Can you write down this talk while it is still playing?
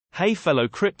Hey fellow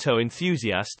crypto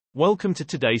enthusiast, welcome to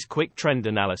today's quick trend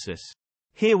analysis.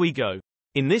 Here we go.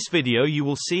 In this video you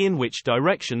will see in which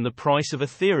direction the price of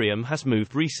Ethereum has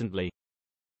moved recently.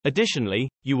 Additionally,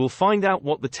 you will find out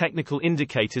what the technical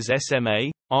indicators SMA,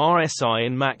 RSI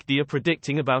and MACD are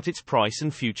predicting about its price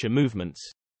and future movements.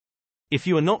 If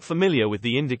you are not familiar with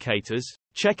the indicators,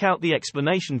 check out the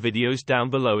explanation videos down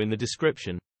below in the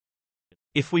description.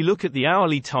 If we look at the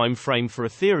hourly time frame for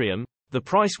Ethereum, the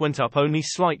price went up only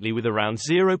slightly with around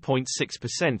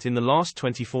 0.6% in the last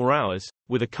 24 hours,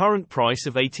 with a current price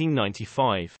of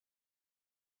 $18.95.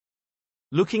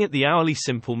 Looking at the hourly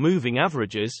simple moving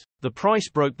averages, the price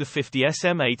broke the 50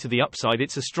 SMA to the upside.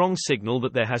 It's a strong signal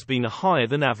that there has been a higher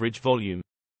than average volume.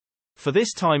 For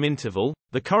this time interval,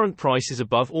 the current price is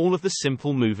above all of the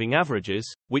simple moving averages,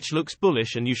 which looks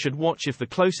bullish, and you should watch if the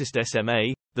closest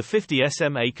SMA, the 50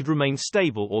 SMA, could remain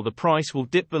stable or the price will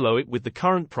dip below it with the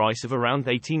current price of around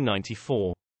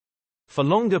 $18.94. For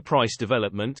longer price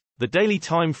development, the daily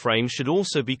time frame should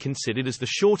also be considered, as the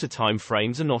shorter time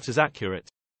frames are not as accurate.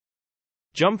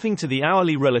 Jumping to the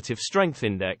hourly relative strength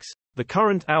index, the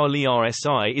current hourly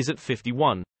RSI is at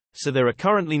 51. So there are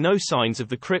currently no signs of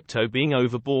the crypto being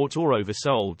overbought or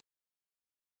oversold.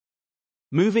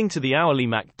 Moving to the hourly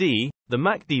MACD, the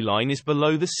MACD line is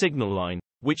below the signal line,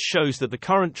 which shows that the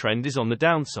current trend is on the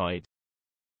downside.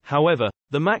 However,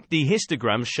 the MACD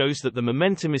histogram shows that the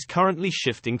momentum is currently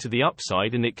shifting to the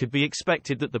upside, and it could be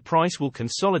expected that the price will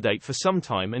consolidate for some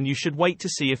time, and you should wait to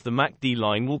see if the MACD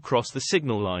line will cross the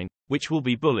signal line, which will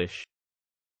be bullish.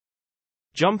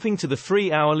 Jumping to the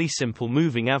 3-hourly simple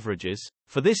moving averages,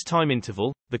 for this time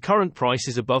interval, the current price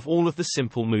is above all of the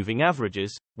simple moving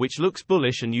averages, which looks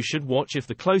bullish, and you should watch if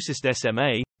the closest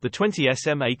SMA, the 20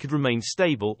 SMA, could remain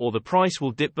stable or the price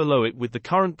will dip below it with the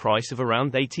current price of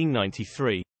around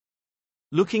 $18.93.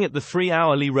 Looking at the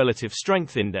 3-hourly relative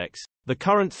strength index, the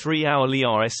current 3-hourly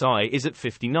RSI is at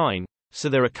 59, so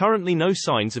there are currently no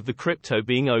signs of the crypto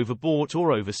being overbought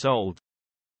or oversold.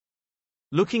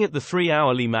 Looking at the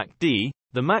 3-hourly MACD,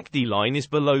 the MACD line is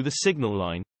below the signal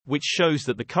line, which shows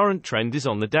that the current trend is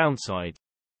on the downside.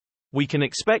 We can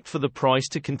expect for the price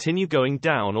to continue going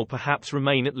down or perhaps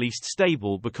remain at least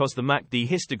stable, because the MACD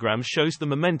histogram shows the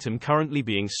momentum currently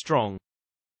being strong.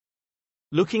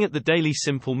 Looking at the daily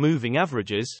simple moving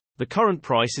averages, the current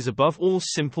price is above all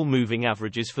simple moving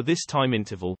averages for this time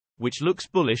interval, which looks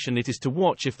bullish, and it is to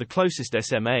watch if the closest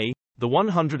SMA, the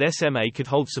 100 SMA, could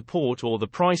hold support or the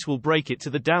price will break it to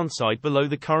the downside below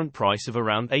the current price of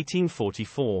around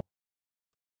 $18.44.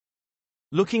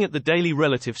 Looking at the daily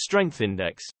relative strength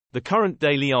index, the current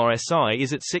daily RSI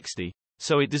is at 60,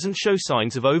 so it doesn't show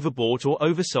signs of overbought or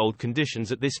oversold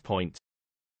conditions at this point.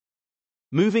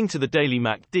 Moving to the daily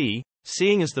MACD,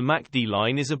 seeing as the MACD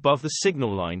line is above the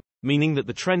signal line, meaning that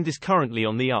the trend is currently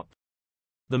on the up.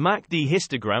 The MACD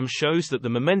histogram shows that the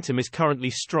momentum is currently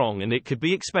strong, and it could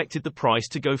be expected the price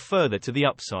to go further to the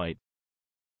upside.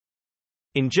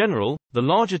 In general, the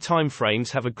larger time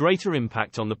frames have a greater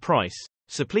impact on the price,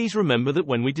 so please remember that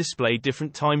when we display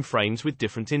different time frames with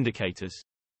different indicators.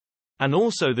 And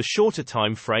also, the shorter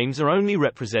time frames are only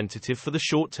representative for the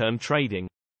short-term trading.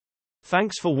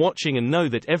 Thanks for watching, and know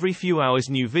that every few hours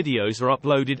new videos are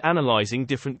uploaded analyzing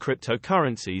different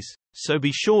cryptocurrencies, so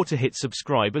be sure to hit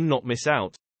subscribe and not miss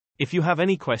out. If you have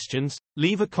any questions,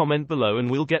 leave a comment below and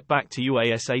we'll get back to you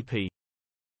ASAP.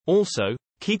 Also,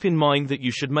 keep in mind that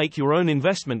you should make your own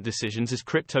investment decisions, as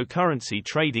cryptocurrency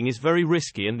trading is very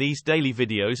risky, and these daily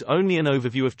videos are only an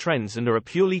overview of trends and are a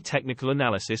purely technical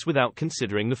analysis without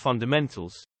considering the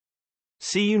fundamentals.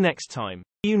 See you next time.